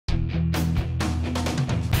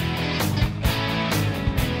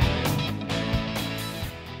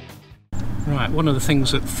Right, one of the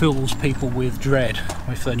things that fills people with dread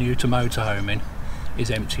if they're new to motorhoming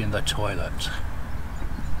is emptying the toilet.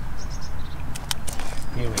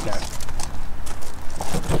 Here we go.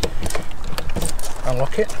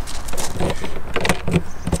 Unlock it.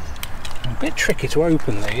 A bit tricky to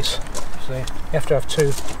open these, so you have to have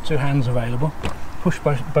two hands available. Push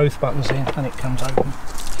both buttons in and it comes open.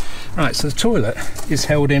 Right, so the toilet is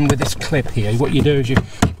held in with this clip here. What you do is you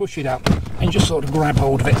push it up and just sort of grab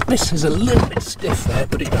hold of it. This is a little bit stiff there,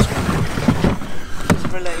 but it doesn't. It's a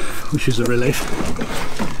relief. Which is a relief.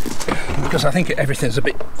 Because I think everything's a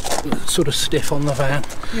bit sort of stiff on the van.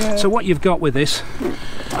 Yeah. So what you've got with this, you've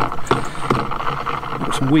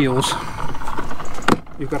got some wheels.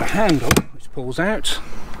 You've got a handle which pulls out,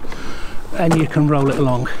 and you can roll it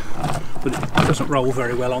along. But it doesn't roll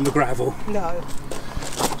very well on the gravel. No.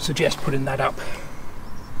 Suggest putting that up.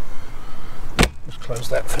 Just close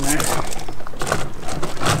that for now.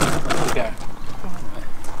 There we go.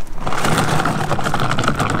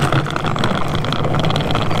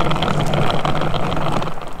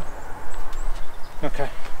 Okay.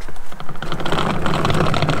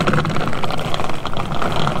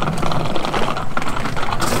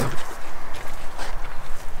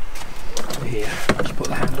 Here, let's put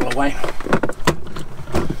the handle away.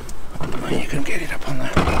 You can get it up on the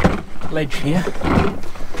ledge here.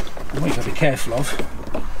 And what you've got to be careful of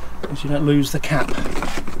is you don't lose the cap.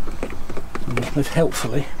 And they've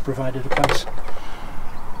helpfully provided a place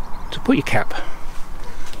to put your cap.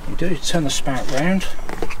 You do turn the spout round,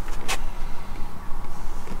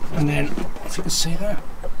 and then if you can see that,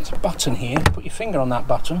 there's a button here. Put your finger on that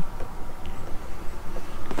button,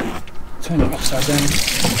 turn it upside down,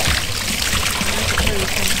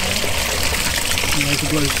 and there's a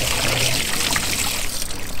blue button.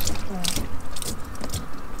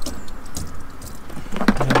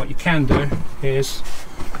 And what you can do is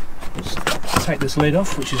just take this lid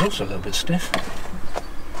off, which is also a little bit stiff.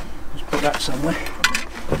 Just put that somewhere.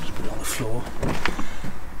 Just put it on the floor.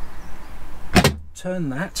 Turn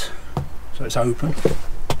that so it's open.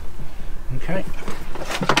 Okay.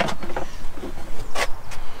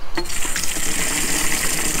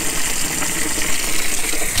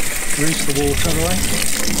 Rinse the water away.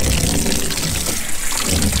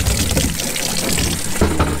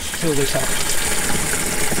 Fill this up.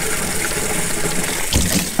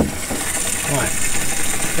 Right,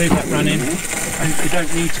 leave that running, and you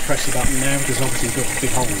don't need to press the button now because obviously you've got a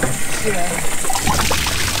big hole there. Yeah.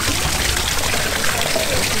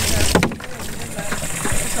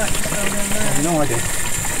 I have no idea.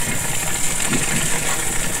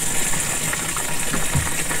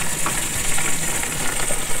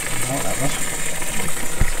 I don't know what that was.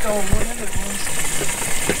 Oh, whatever it was.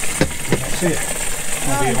 That's it.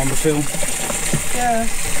 Maybe on the film. Yeah.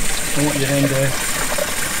 And what you then do,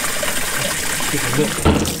 give it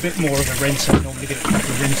a bit more of a rinse. I normally give it a couple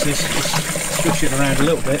of rinses, just switch it around a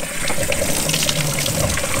little bit.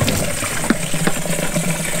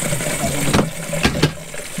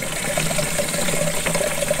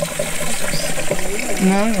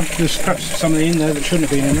 No, there's perhaps something in there that shouldn't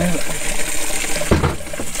have been in there.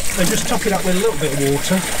 Then just top it up with a little bit of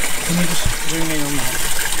water. Can you just zoom in on that?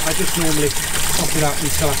 I just normally top it up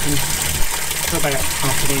until I can put about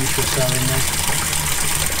half an inch or so in there.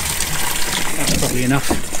 That's probably enough.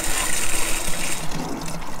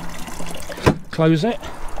 Close it.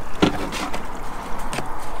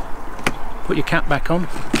 Put your cap back on.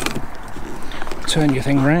 Turn your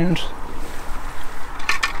thing round.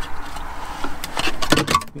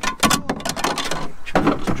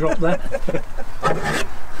 To drop that.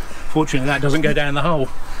 Fortunately that doesn't go down the hole.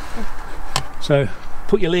 So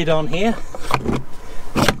put your lid on here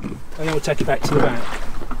and then we'll take it back to the van.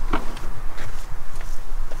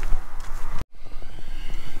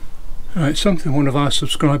 Right, something one of our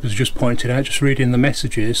subscribers just pointed out, just reading the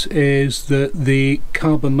messages, is that the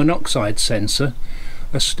carbon monoxide sensor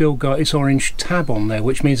has still got its orange tab on there,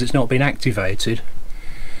 which means it's not been activated.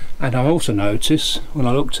 And I also noticed when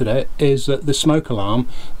I looked at it is that the smoke alarm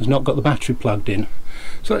has not got the battery plugged in.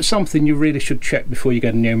 So that's something you really should check before you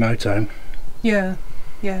get a new motorhome. Yeah,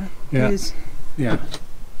 yeah, yeah. It is. Yeah.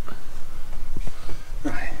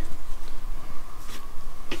 Right.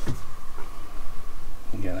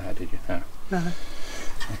 You get that, did you? No. No.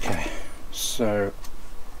 Okay, so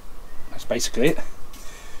that's basically it.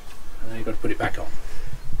 And then you've got to put it back on.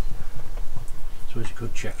 So as you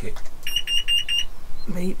could check it.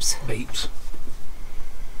 Beeps. Beeps.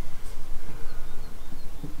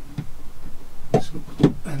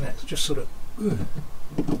 And that's just sort of,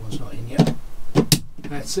 that one's not in yet.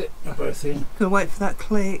 That's it, they're both in. Gonna wait for that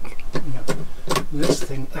click. Yep. This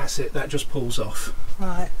thing, that's it, that just pulls off.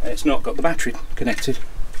 Right. It's not got the battery connected.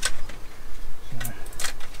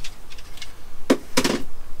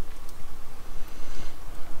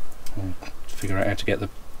 I'll figure out how to get the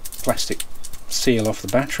plastic seal off the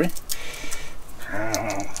battery.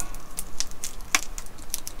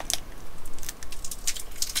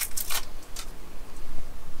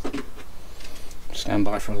 Stand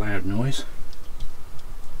by for a loud noise.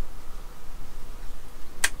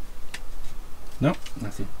 No,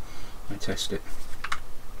 nothing. I test it.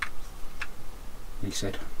 He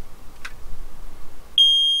said.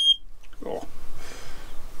 Oh,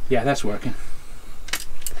 yeah, that's working.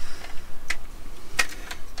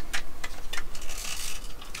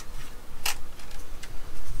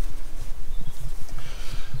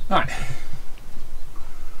 Right.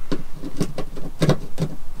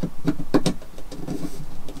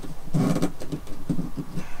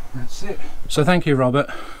 That's it. So thank you, Robert.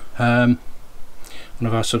 One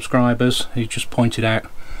of our subscribers, he just pointed out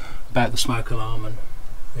about the smoke alarm and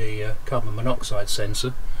the carbon monoxide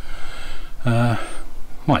sensor.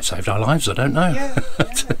 Might saved our lives, I don't know. Yeah,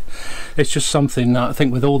 yeah. It's just something that I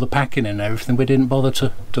think with all the packing and everything we didn't bother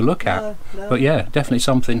to look at. No. But yeah, definitely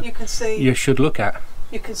something You can see. you should look at.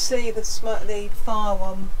 You can see the smoke, the fire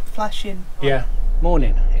one flashing. Yeah.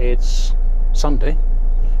 Morning. It's Sunday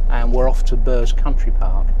and we're off to Burrs Country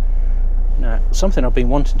Park. Now, something I've been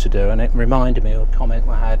wanting to do, and it reminded me of a comment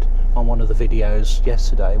I had on one of the videos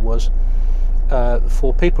yesterday, was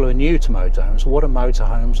for people who are new to motorhomes, what are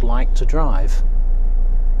motorhomes like to drive?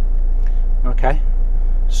 Okay,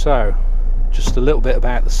 so just a little bit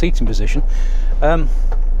about the seating position.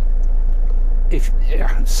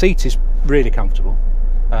 Seat is really comfortable.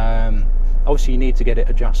 Obviously you need to get it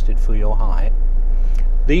adjusted for your height.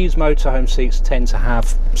 These motorhome seats tend to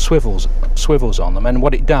have swivels on them, and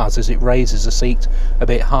what it does is it raises the seat a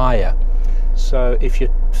bit higher. So if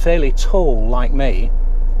you're fairly tall like me,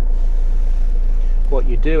 what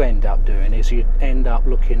you do end up doing is you end up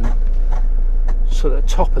looking sort of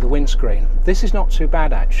top of the windscreen. This is not too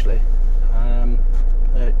bad actually.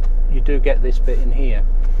 You do get this bit in here,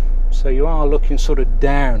 so you are looking sort of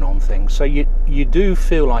down on things. So you do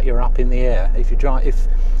feel like you're up in the air if you drive.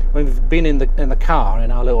 When we've been in the car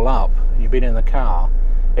in our little up, and you've been in the car,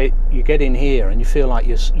 you get in here and you feel like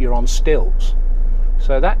you're on stilts.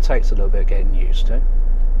 So that takes a little bit of getting used to.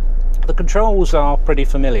 The controls are pretty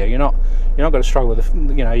familiar. You're not going to struggle with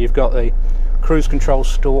the, you've got the cruise control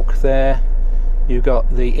stalk there. You've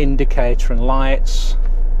got the indicator and lights.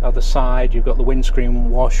 Other side, you've got the windscreen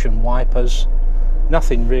wash and wipers.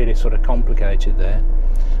 Nothing really sort of complicated there.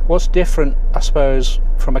 What's different, I suppose,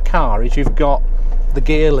 from a car is you've got the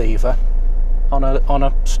gear lever on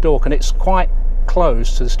a stalk, and it's quite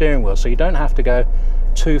close to the steering wheel, so you don't have to go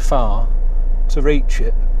too far to reach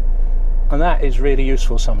it, and that is really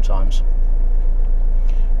useful sometimes.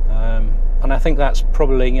 And I think that's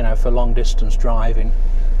probably, for long distance driving,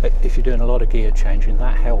 if you're doing a lot of gear changing,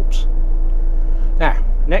 that helps. Now,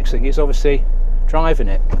 next thing is obviously driving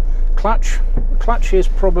it. Clutch is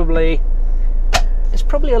probably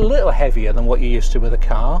a little heavier than what you're used to with a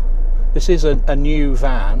car. This is a new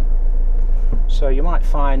van, so you might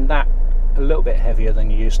find that a little bit heavier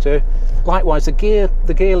than you used to. Likewise, the gear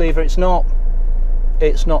lever, it's not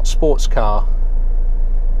sports car,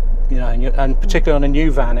 and particularly on a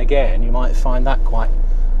new van again, you might find that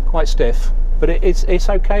quite stiff. But it's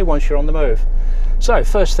okay once you're on the move. So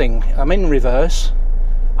first thing, I'm in reverse.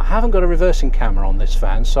 I haven't got a reversing camera on this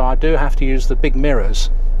van, so I do have to use the big mirrors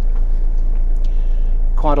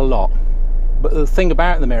quite a lot. But the thing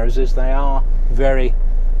about the mirrors is they are very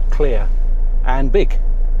clear and big,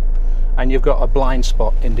 and you've got a blind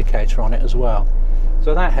spot indicator on it as well,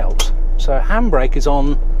 so that helps. So handbrake is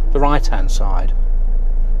on the right hand side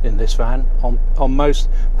in this van. On most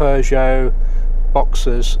Peugeot,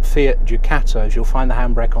 Boxers, Fiat Ducatos, you'll find the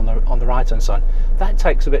handbrake on the right hand side. That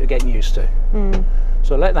takes a bit of getting used to.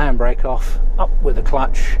 So let the handbrake off, up with the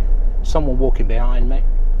clutch. Someone walking behind me,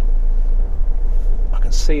 I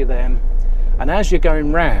can see them. And as you're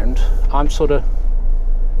going round, I'm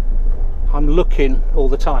looking all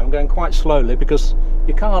the time. I'm going quite slowly because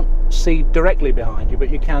you can't see directly behind you,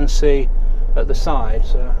 but you can see at the side.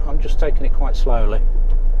 So I'm just taking it quite slowly.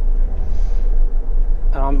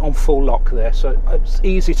 And I'm on full lock there, so it's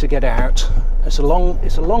easy to get out. It's a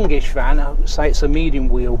longish van. I would say it's a medium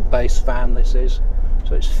wheelbase van. This is,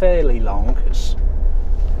 so it's fairly long. It's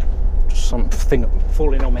just something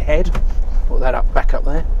falling on my head. Put that back up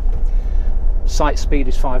there. Sight speed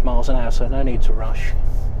is 5 miles an hour, so no need to rush.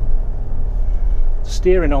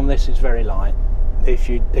 Steering on this is very light. If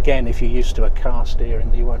you're used to a car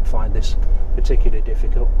steering, you won't find this particularly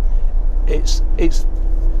difficult. it's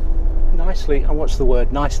nicely, what's the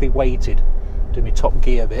word, nicely weighted to my top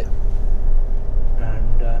gear bit,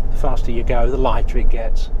 and the faster you go the lighter it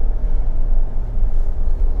gets.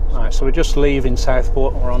 Right, so we're just leaving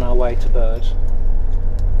Southport and we're on our way to Burrs.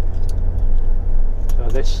 So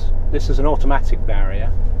this is an automatic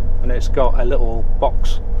barrier, and it's got a little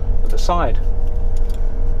box at the side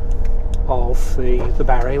of the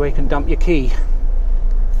barrier where you can dump your key.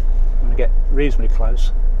 I'm going to get reasonably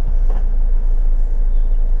close.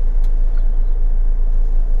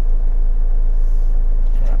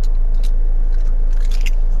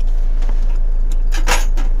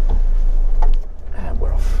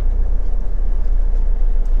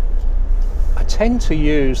 I tend to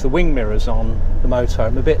use the wing mirrors on the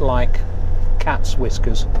motorhome a bit like cat's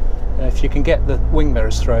whiskers. If you can get the wing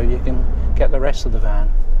mirrors through, you can get the rest of the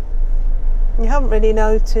van. You haven't really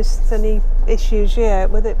noticed any issues yet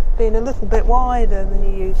with it being a little bit wider than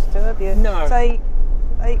you used to, have you? No. It's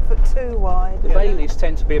 8'2" wide. The Baileys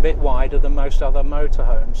tend to be a bit wider than most other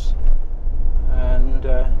motorhomes, and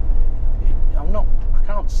I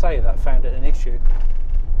can't say that I found it an issue.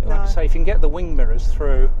 Like I say, if you can get the wing mirrors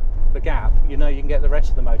through the gap, you know you can get the rest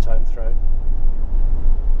of the motorhome through,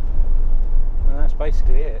 and that's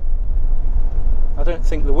basically it. I don't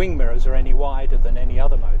think the wing mirrors are any wider than any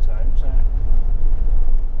other motorhome. So.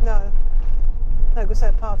 No, because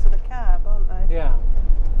they're part of the cab, aren't they? Yeah.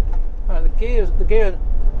 Right, the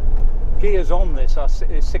gears on this are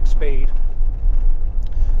 6-speed,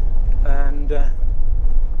 and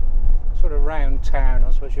sort of round town,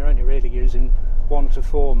 I suppose you're only really using 1 to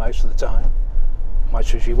 4 most of the time,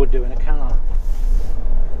 much as you would do in a car.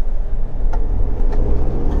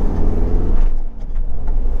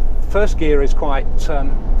 First gear is quite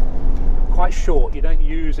short. You don't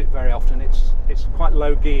use it very often. It's quite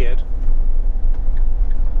low geared.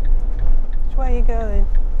 Which way are you going?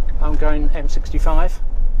 I'm going M65.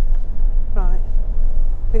 Right.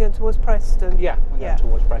 You're going towards Preston? Yeah, I'm going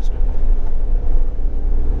towards Preston.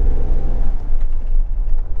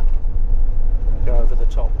 Go over the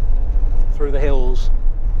top, through the hills,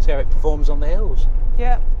 see how it performs on the hills.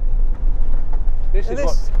 Yeah. This is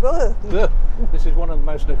one of the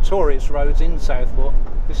most notorious roads in Southport.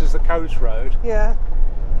 This is the coast road. Yeah.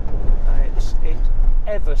 It's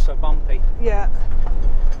ever so bumpy. Yeah.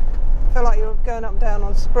 I feel like you're going up and down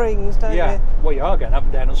on springs, don't you? Yeah. Well, you are going up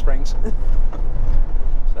and down on springs.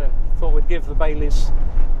 So I thought we'd give the Baileys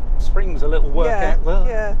springs a little workout there.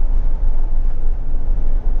 Yeah.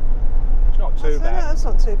 It's not too bad. No, it's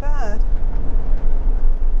not too bad.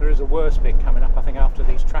 There is a worse bit coming up, I think, after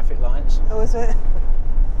these traffic lights. Oh, is it?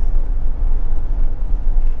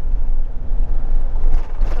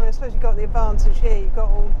 I suppose you've got the advantage here. You've got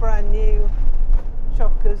all brand new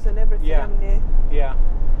shockers and everything, haven't you? Yeah.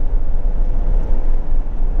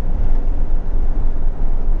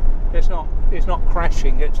 It's not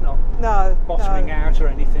crashing. It's not bottoming out or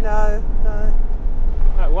anything. No.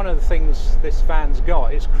 One of the things this van's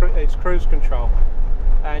got is cruise control,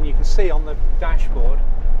 and you can see on the dashboard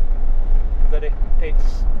that it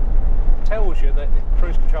tells you that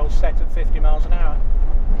cruise control is set at 50 miles an hour.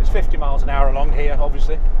 It's 50 miles an hour along here,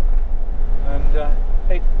 obviously, and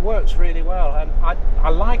it works really well. And I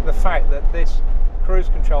like the fact that this cruise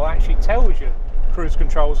control actually tells you cruise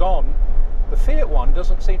control's on. The Fiat one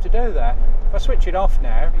doesn't seem to do that. If I switch it off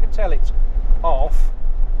now, you can tell it's off,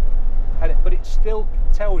 but it still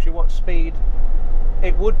tells you what speed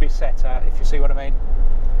it would be set at, if you see what I mean.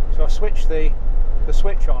 So I switch the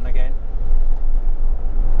switch on again.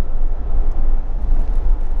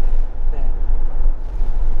 There.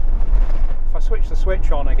 If I switch the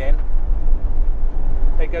switch on again,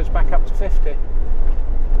 it goes back up to 50.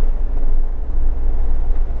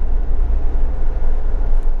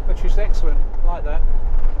 Which is excellent, I like that.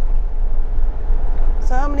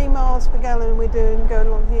 So how many miles per gallon are we doing going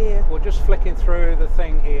along here? Well, just flicking through the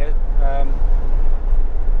thing here,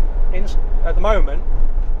 at the moment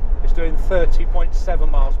it's doing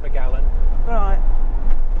 30.7 miles per gallon. Right.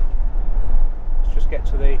 Let's just get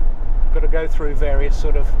to got to go through various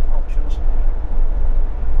sort of options.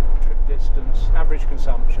 Trip distance, average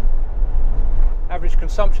consumption. Average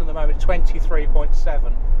consumption at the moment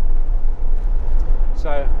 23.7.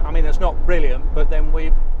 So, I mean, it's not brilliant, but then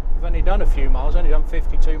we've only done a few miles, only done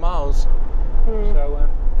 52 miles. So,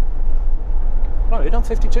 no, we've done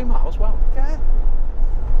 52 miles, wow. Okay,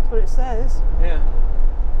 that's what it says. Yeah.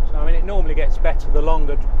 So, I mean, it normally gets better the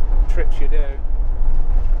longer trips you do.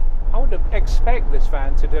 I would expect this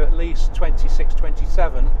van to do at least 26,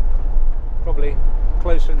 27, probably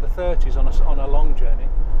closer in the 30s on a long journey.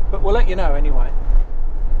 But we'll let you know anyway.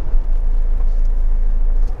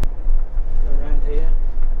 Around here.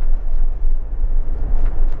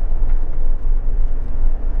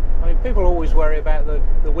 People always worry about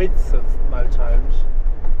the width of motorhomes.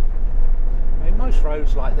 I mean, most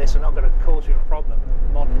roads like this are not going to cause you a problem,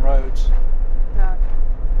 modern roads. No.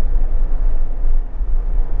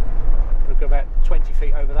 We've got about 20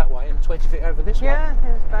 feet over that way and 20 feet over this way. Yeah,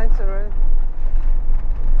 there's bags of room.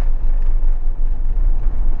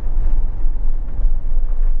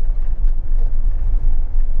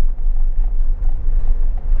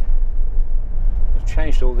 They've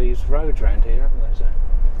changed all these roads around here, haven't they? So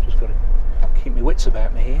just got to keep my wits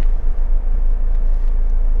about me here.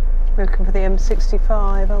 We're looking for the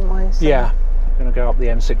M65, aren't we? So Yeah, I'm going to go up the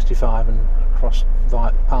M65 and across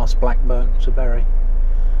past Blackburn to Bury.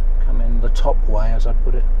 Come in the top way, as I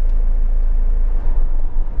put it.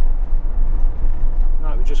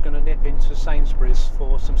 Right, we're just going to nip into Sainsbury's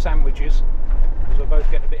for some sandwiches because we're both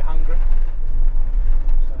getting a bit hungry.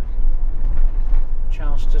 So,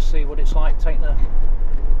 chance to see what it's like taking a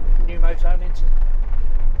new motorhome into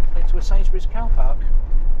a Sainsbury's car park.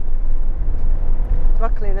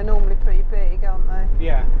 luckily they're normally pretty big, aren't they?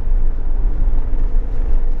 Yeah.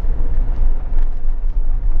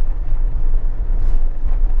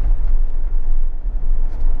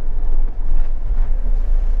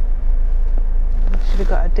 Should have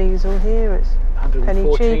got a diesel here. It's penny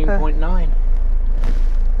cheaper. 114.9.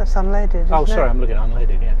 That's unleaded. Oh, isn't sorry, it? I'm looking at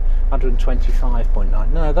unleaded. Yeah,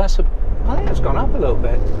 125.9. No, that's a. I think it's gone up a little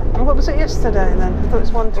bit. And what was it yesterday then? I thought it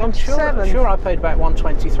was 127. Well, I'm sure I paid about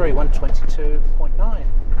 123, 122.9.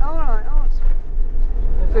 Oh, right. Oh,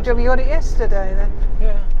 good job you got it yesterday then.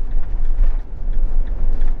 Yeah.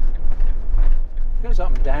 It goes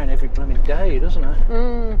up and down every blooming day, doesn't it?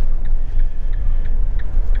 Mm.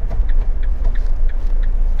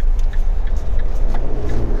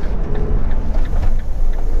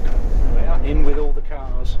 We are in with all the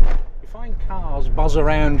cars. You find cars buzz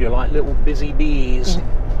around you like little busy bees.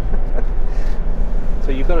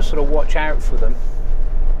 So you've got to sort of watch out for them.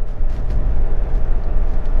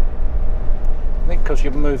 I think because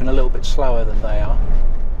you're moving a little bit slower than they are.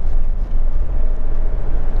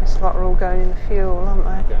 It's like we're all going in the fuel, aren't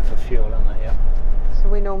they? Going for fuel, aren't they? Yeah. So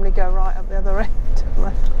we normally go right up the other end, don't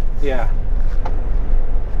we? Yeah.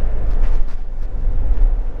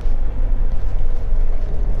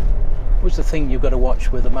 What's the thing you've got to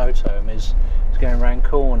watch with a motorhome is going around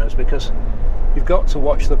corners, because you've got to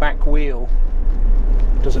watch the back wheel.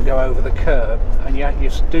 It doesn't go over the curb, and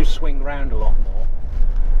you do swing round a lot more.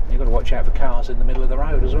 And you've got to watch out for cars in the middle of the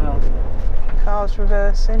road as well. Cars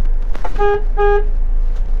reversing.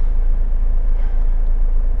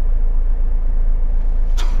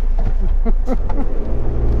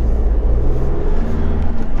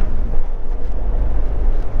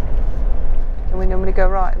 And we normally go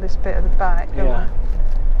right at this bit of the back, don't Yeah.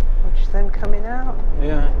 we? Watch them coming out.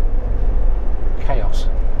 Yeah. Chaos.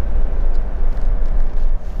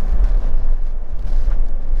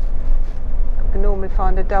 We can normally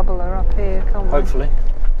find a doubler up here, can't we? Hopefully.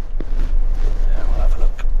 Yeah, we'll have a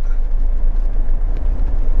look.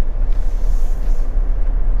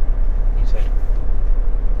 He said.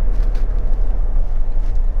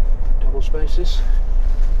 Double spaces.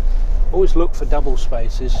 Always look for double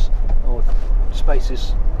spaces or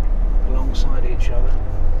spaces alongside each other,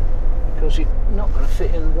 because you're not going to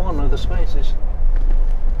fit in one of the spaces.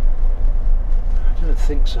 I don't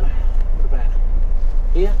think so. What about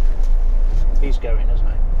here? He's going, isn't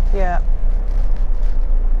he? Yeah.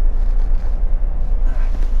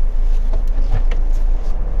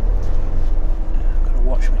 I've got to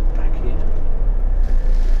watch me back here.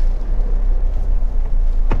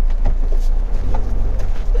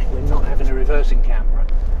 The thing with not having a reversing camera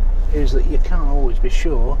is that you can't always be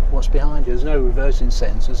sure what's behind you. There's no reversing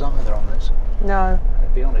sensors either on this. No. To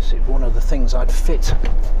be honest, it's one of the things I'd fit.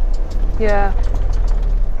 Yeah.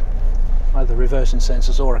 Either reversing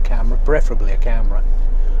sensors or a camera, preferably a camera.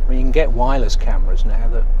 I mean, you can get wireless cameras now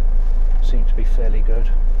that seem to be fairly good.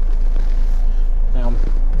 Now I'm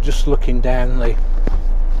just looking down the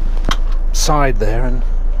side there and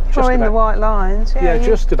just Or in about, the white lines. Yeah, yeah,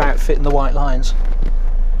 just about fitting the white lines.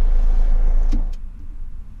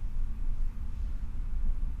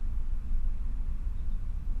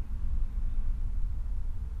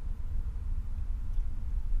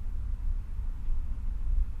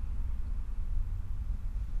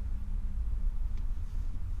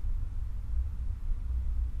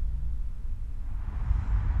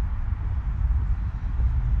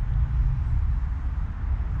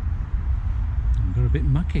 Got a bit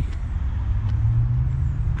mucky.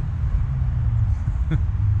 Oh,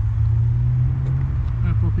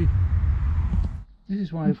 Poppy. This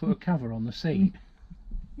is why I put a cover on the seat.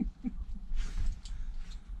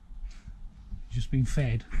 Just been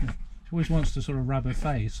fed. always wants to sort of rub her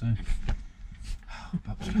face. So,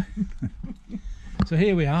 so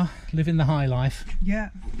here we are, living the high life. Yeah.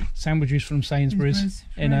 Sandwiches from Sainsbury's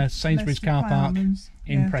in a Sainsbury's car park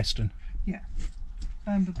in Preston. Yeah.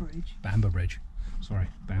 Bamber Bridge. Bamber Bridge. Sorry,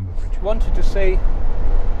 Bamber Bridge. Wanted to see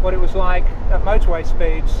what it was like at motorway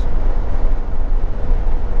speeds.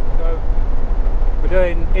 So we're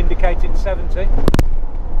doing indicated 70.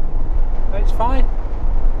 It's fine.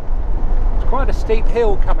 It's quite a steep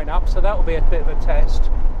hill coming up, so that will be a bit of a test.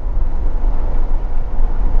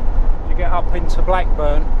 You get up into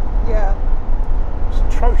Blackburn. Yeah.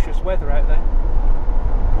 It's atrocious weather out there.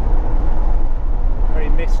 Very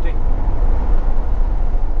misty.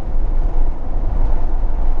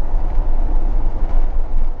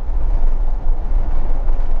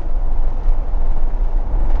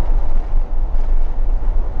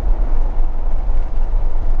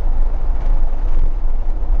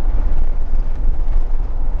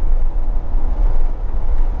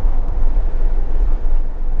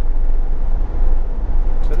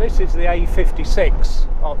 This is the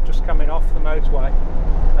A56, just coming off the motorway.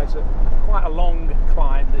 There's quite a long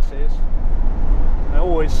climb this is. And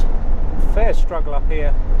always a fair struggle up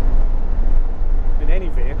here in any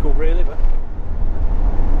vehicle really, but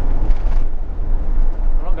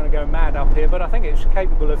I'm not going to go mad up here, but I think it's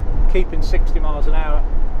capable of keeping 60 miles an hour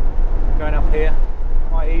going up here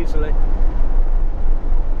quite easily.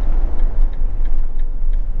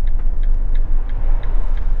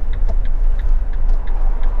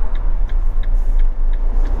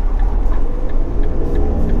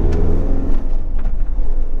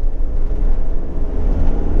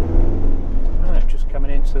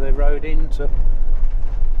 To the road into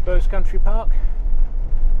Burrs Country Park.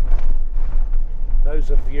 Those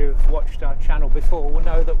of you who've watched our channel before will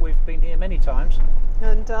know that we've been here many times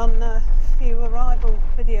and done a few arrival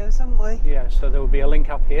videos, haven't we? Yeah, so there will be a link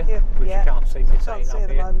up here, which you can't see me saying up here. Can't see at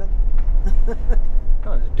the moment.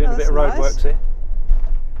 Oh, they're doing a bit of roadworks here.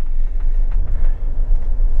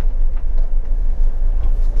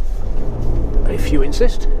 If you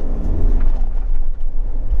insist.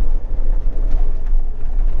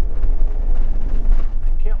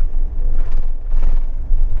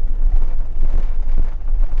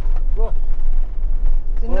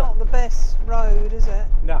 Not the best road, is it?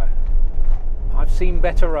 No. I've seen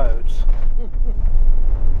better roads.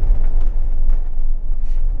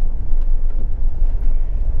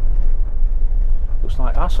 Looks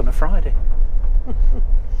like us on a Friday.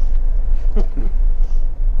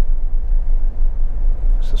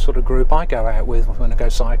 It's the sort of group I go out with when I go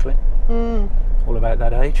cycling. All about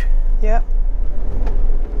that age. Yeah.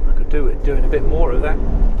 I could do it doing a bit more of that.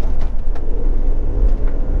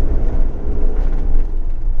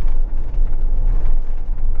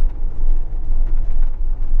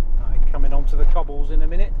 Onto the cobbles in a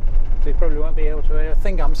minute, so you probably won't be able to hear a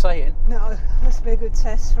thing I'm saying. No, this will be a good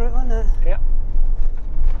test for it, won't it? Yeah.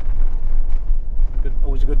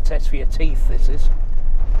 Always a good test for your teeth, this is.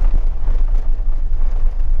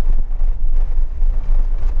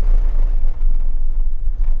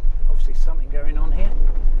 Obviously something going on here.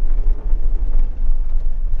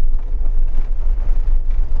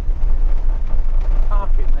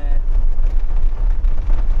 Parking there.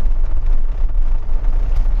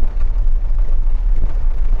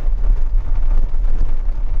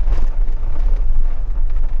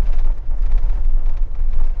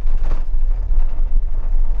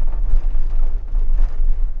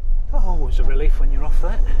 Always a relief when you're off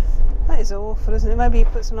that. That is awful, isn't it? Maybe you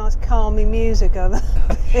put some nice calming music over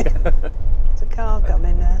there. There's a car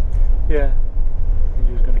coming now. Yeah.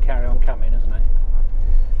 He's just going to carry on coming, isn't he?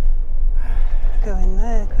 Go in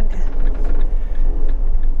there, couldn't you?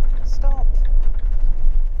 Stop.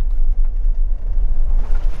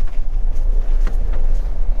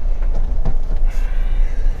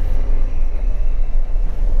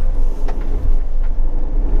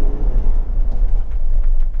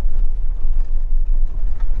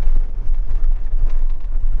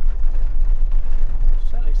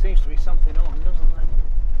 Seems to be something on, doesn't there?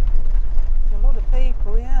 A lot of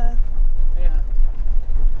people, yeah. Yeah.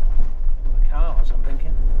 All the cars, I'm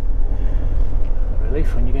thinking. A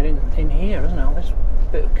relief when you get in here, isn't it? On this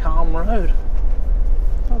bit of calm road.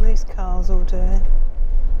 What are these cars all doing?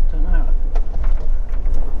 Don't know.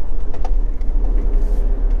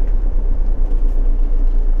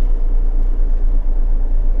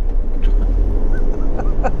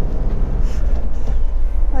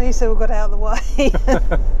 Well, you still got out of the way.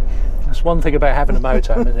 That's one thing about having a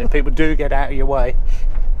motorhome, isn't it? People do get out of your way.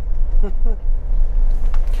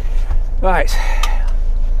 Right. Just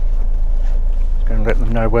going to let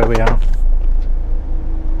them know where we are.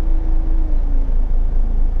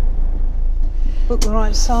 Book the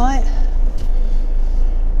right site.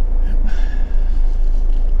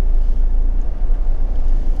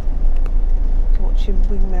 Watch your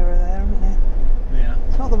wing mirror there, haven't you? Yeah.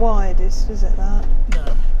 It's not the widest, is it, that? No.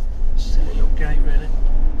 Silly little gate, really.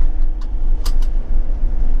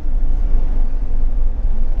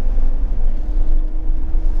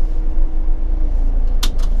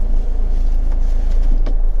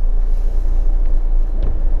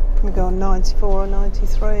 Can we go on 94 or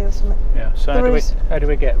 93 or something? Yeah, so how do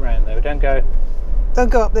we get round there? We don't go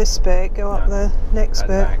up this bit, go up the next bit.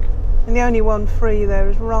 back. And the only one free there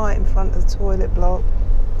is right in front of the toilet block.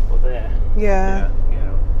 Or there. Yeah.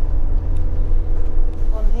 Yeah.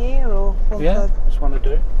 One here or one Yeah, further? just want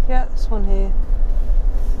to do. Yeah, this one here.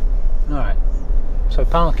 Alright. So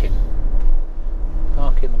parking.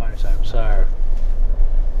 Parking the motorhome. So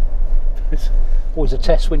it's always a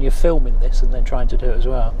test when you're filming this and then trying to do it as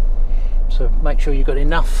well. So make sure you've got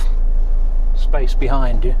enough space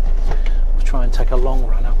behind you. We'll try and take a long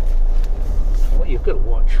run up. What you've got to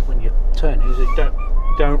watch when you turn is that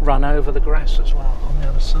you don't run over the grass as well on the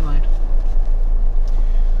other side.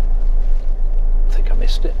 I think I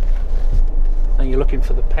missed it. And you're looking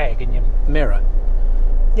for the peg in your mirror.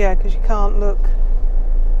 Yeah, because you can't look.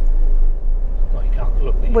 Well, you can't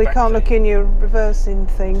look. Well, you can't look in your reversing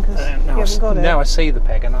thing because you haven't got it. Now I see the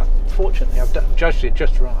peg, and fortunately I've judged it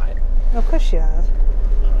just right. Of course you have.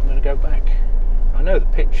 I'm going to go back. I know the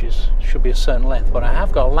pitches should be a certain length, but I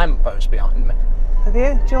have got a lamp post behind me. Have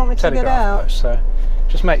you? Do you want me to get out? Post, so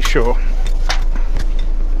just make sure.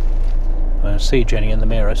 I see Jenny in the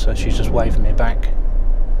mirror, so she's just waving me back.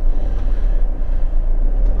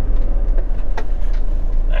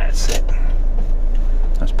 That's it.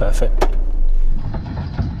 That's perfect.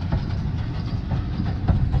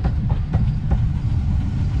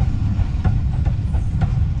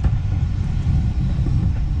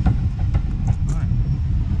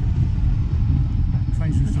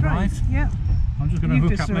 Yeah. I'm just going to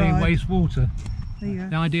hook up my wastewater. There you go.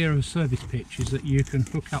 The idea of a service pitch is that you can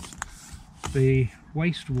hook up the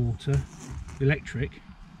wastewater electric,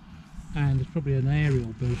 and there's probably an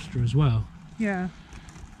aerial booster as well. Yeah.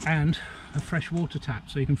 And a fresh water tap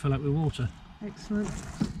so you can fill up with water. Excellent.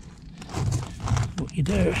 What you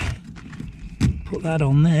do, put that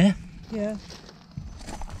on there. Yeah.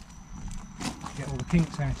 Get all the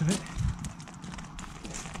kinks out of it.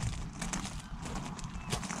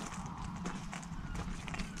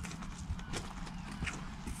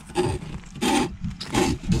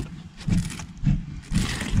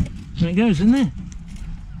 And it goes in there.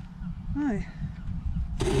 Right.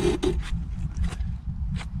 Down a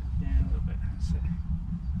little bit, that's it.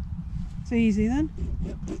 It's easy then.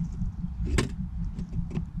 Yep.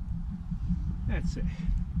 That's it.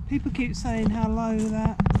 People keep saying how low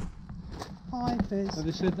that pipe is. Have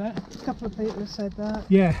they said that? A couple of people have said that.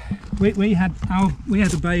 Yeah, we had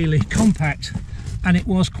a Bailey compact, and it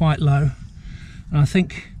was quite low. And I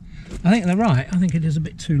think they're right. I think it is a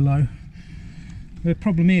bit too low. The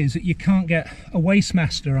problem is that you can't get a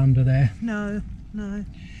Wastemaster under there. No, no.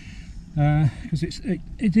 Because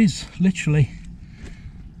it is literally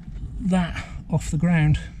that off the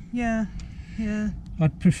ground. Yeah, yeah.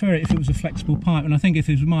 I'd prefer it if it was a flexible pipe, and I think if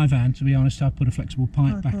it was my van, to be honest, I'd put a flexible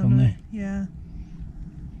pipe back on there. Yeah.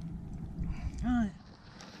 Right.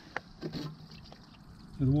 So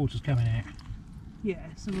the water's coming out. Yeah,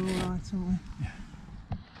 so we're all right, aren't we? Yeah.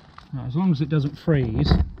 Now, as long as it doesn't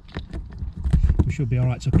freeze, we should be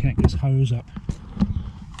alright to connect this hose up.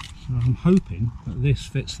 So I'm hoping that this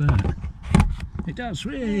fits that. It does,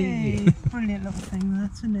 really. Hey, brilliant little thing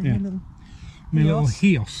that, isn't it? Yeah. My little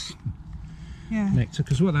HEOS connector,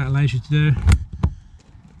 because what that allows you to do,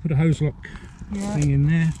 put a hose lock thing in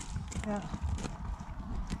there. Yeah.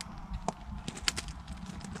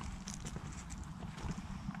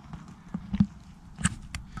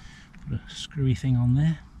 Put a screwy thing on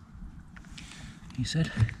there, he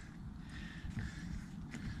said.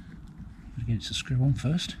 But again, it's a screw on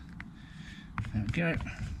first. There we go.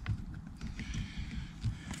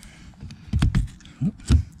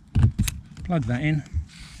 Plug that in,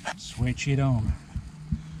 switch it on,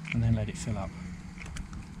 and then let it fill up.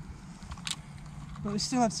 But we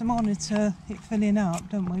still have to monitor it filling up,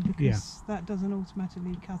 don't we? Because that doesn't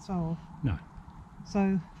automatically cut off. No.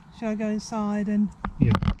 So, shall I go inside and...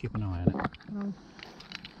 Yeah, keep an eye on it. No.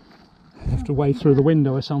 Have to wave through the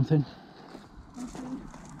window or something.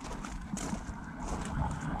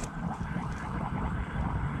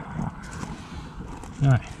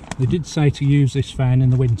 Right, they did say to use this fan in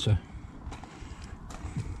the winter.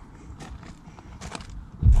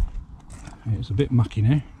 It's a bit mucky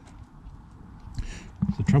now.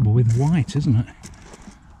 It's the trouble with white, isn't it?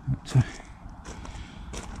 But,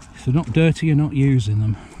 If they're not dirty, you're not using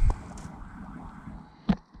them.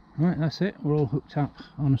 Right, that's it. We're all hooked up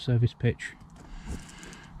on a service pitch.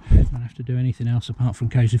 Don't have to do anything else apart from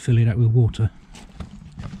occasionally fill it up with water.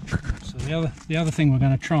 So the other thing we're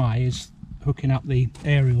going to try is hooking up the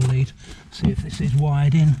aerial lead. See if this is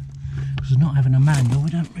wired in. Because not having a manual,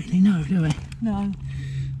 we don't really know, do we? No.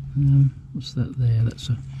 What's that there? That's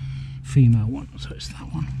a female one, so it's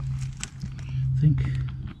that one, I think.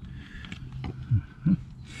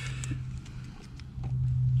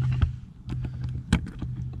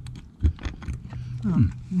 Let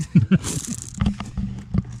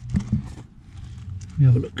me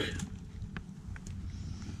have a look.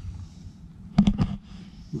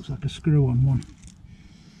 Looks like a screw-on one.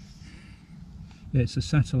 Yeah, it's a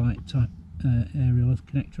satellite type aerial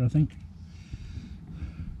connector, I think.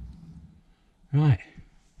 Right,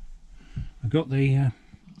 I got the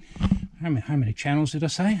how many channels did I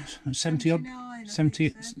say? 70 odd,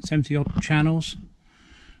 70 odd channels.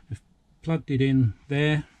 I've plugged it in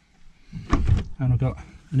there, and I've got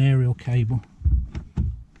an aerial cable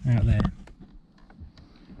out there.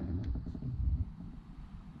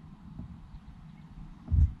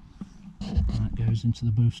 That goes into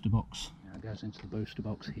the booster box. Now it goes into the booster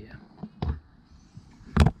box here.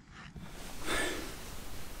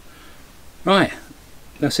 Right,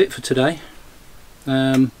 that's it for today.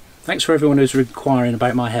 Thanks for everyone who's inquiring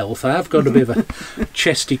about my health. I have got a bit of a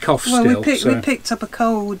chesty cough still. Well, we picked up a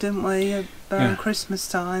cold, didn't we, around Christmas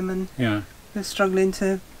time, and we're struggling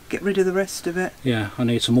to get rid of the rest of it. Yeah, I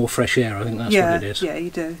need some more fresh air, I think that's what it is. Yeah, you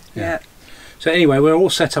do. Yeah. So anyway, we're all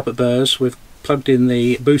set up at Burrs. We've plugged in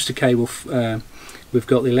the booster cable, we've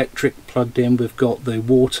got the electric plugged in, we've got the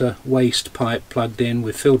water waste pipe plugged in,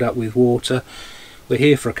 we've filled up with water. We're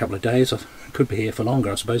here for a couple of days. I could be here for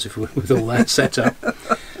longer, I suppose, if with all that set up.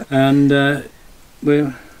 And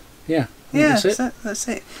we're that's it. That's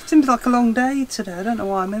it. Seems like a long day today. I don't know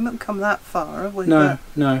why. I mean, we haven't come that far, have we? No,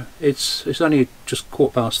 it's only just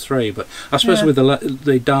 3:15. But I suppose with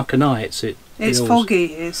the darker nights, it's foggy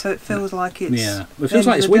here, so it feels like it's it feels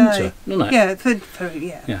like it's winter, doesn't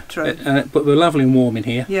it? Yeah, true. But we're lovely and warm in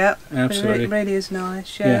here. Yeah, absolutely. It really is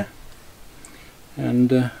nice. Yeah. And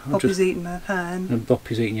Boppy's eating my hand. And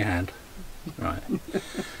Boppy's eating your hand. Right.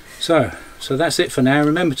 so that's it for now.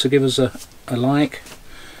 Remember to give us a like,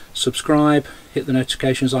 subscribe, hit the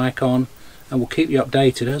notifications icon, and we'll keep you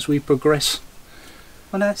updated as we progress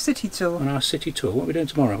on our city tour. What are we doing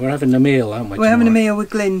tomorrow? We're having a meal, aren't we? We're having a meal with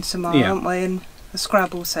Glyn tomorrow, aren't we? And a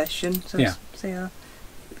Scrabble session. So see how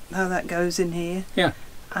that goes in here. Yeah.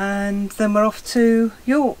 And then we're off to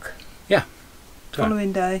York. Yeah.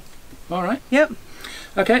 Following day. All right. Yep.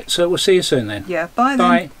 Okay, so we'll see you soon then. Yeah, bye then.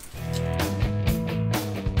 Bye.